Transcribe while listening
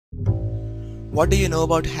What do you know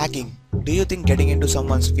about hacking? Do you think getting into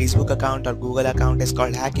someone's Facebook account or Google account is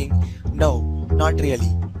called hacking? No, not really.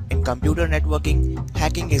 In computer networking,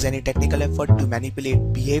 hacking is any technical effort to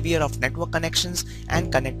manipulate behavior of network connections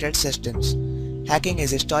and connected systems. Hacking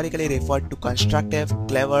is historically referred to constructive,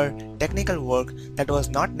 clever, technical work that was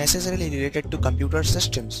not necessarily related to computer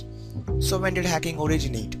systems. So when did hacking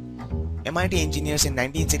originate? MIT engineers in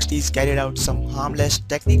 1960s carried out some harmless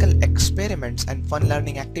technical experiments and fun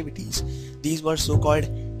learning activities. These were so-called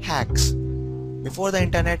hacks. Before the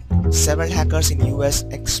internet, several hackers in US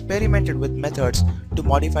experimented with methods to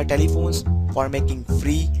modify telephones for making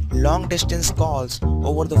free long-distance calls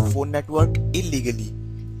over the phone network illegally.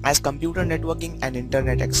 As computer networking and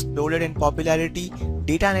internet exploded in popularity,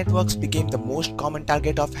 data networks became the most common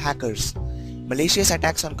target of hackers. Malicious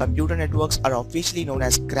attacks on computer networks are officially known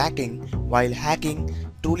as cracking, while hacking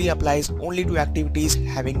truly applies only to activities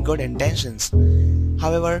having good intentions.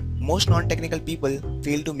 However, most non-technical people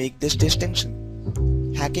fail to make this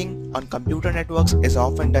distinction. Hacking on computer networks is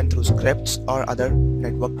often done through scripts or other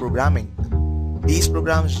network programming. These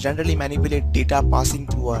programs generally manipulate data passing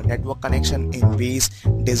through a network connection in ways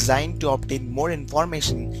designed to obtain more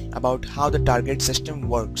information about how the target system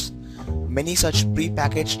works. Many such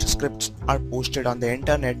pre-packaged scripts are posted on the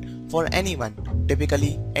internet for anyone,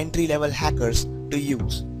 typically entry-level hackers, to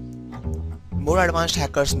use. More advanced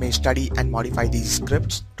hackers may study and modify these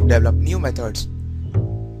scripts to develop new methods.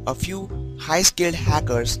 A few high-skilled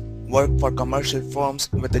hackers work for commercial firms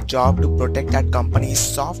with the job to protect that company's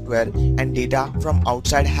software and data from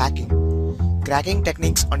outside hacking. Cracking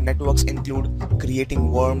techniques on networks include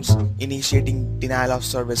creating worms, initiating denial of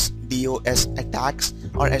service (DOS) attacks,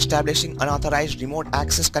 or establishing unauthorized remote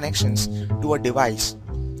access connections to a device.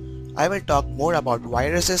 I will talk more about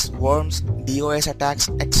viruses, worms, DOS attacks,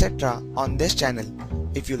 etc. on this channel.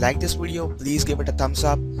 If you like this video, please give it a thumbs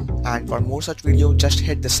up, and for more such videos just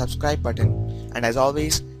hit the subscribe button. And as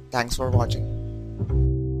always, thanks for watching.